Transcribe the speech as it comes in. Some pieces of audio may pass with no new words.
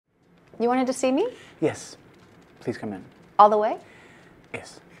You wanted to see me? Yes. Please come in. All the way?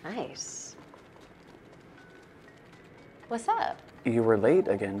 Yes. Nice. What's up? You were late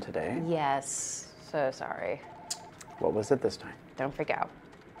again today. Yes. So sorry. What was it this time? Don't freak out.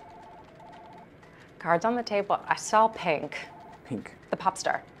 Cards on the table. I saw Pink. Pink. The pop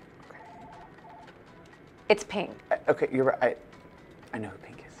star. It's Pink. Okay, you're right. I know who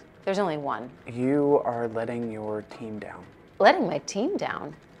Pink is. There's only one. You are letting your team down. Letting my team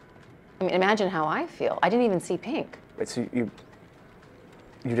down? I mean, imagine how I feel. I didn't even see Pink. Wait, so you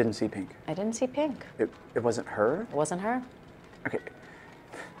didn't see Pink? I didn't see Pink. It wasn't her? It wasn't her. Okay.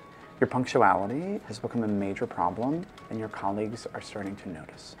 Your punctuality has become a major problem, and your colleagues are starting to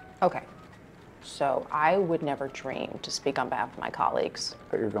notice. Okay. So I would never dream to speak on behalf of my colleagues.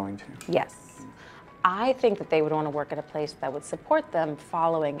 But you're going to? Yes. I think that they would want to work at a place that would support them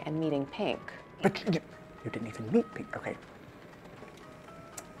following and meeting Pink. But you didn't even meet Pink. Okay.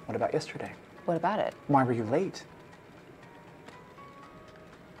 What about yesterday? What about it? Why were you late?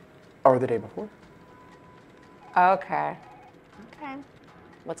 Or the day before? Okay. Okay.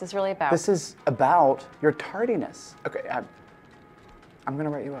 What's this really about? This is about your tardiness. Okay, I'm gonna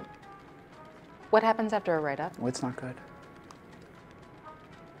write you up. What happens after a write-up? Oh, it's not good.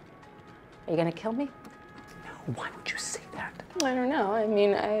 Are you gonna kill me? No, why would you say that? I don't know. I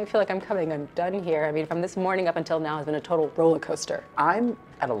mean, I feel like I'm coming undone here. I mean, from this morning up until now has been a total roller coaster. I'm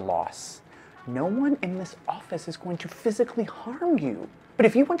at a loss. No one in this office is going to physically harm you. But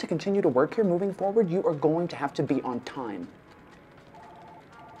if you want to continue to work here moving forward, you are going to have to be on time.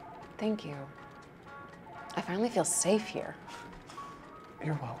 Thank you. I finally feel safe here.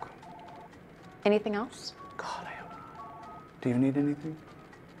 You're welcome. Anything else? God, I hope not. Do you need anything?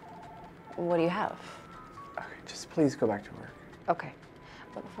 What do you have? Okay, just please go back to work. Okay.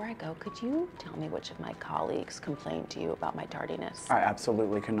 But before I go, could you tell me which of my colleagues complained to you about my tardiness? I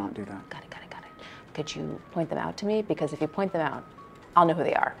absolutely cannot do that. Got it. Could you point them out to me? Because if you point them out, I'll know who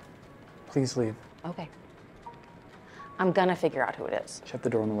they are. Please leave. Okay. I'm gonna figure out who it is. Shut the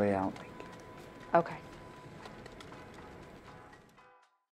door on the way out. Okay.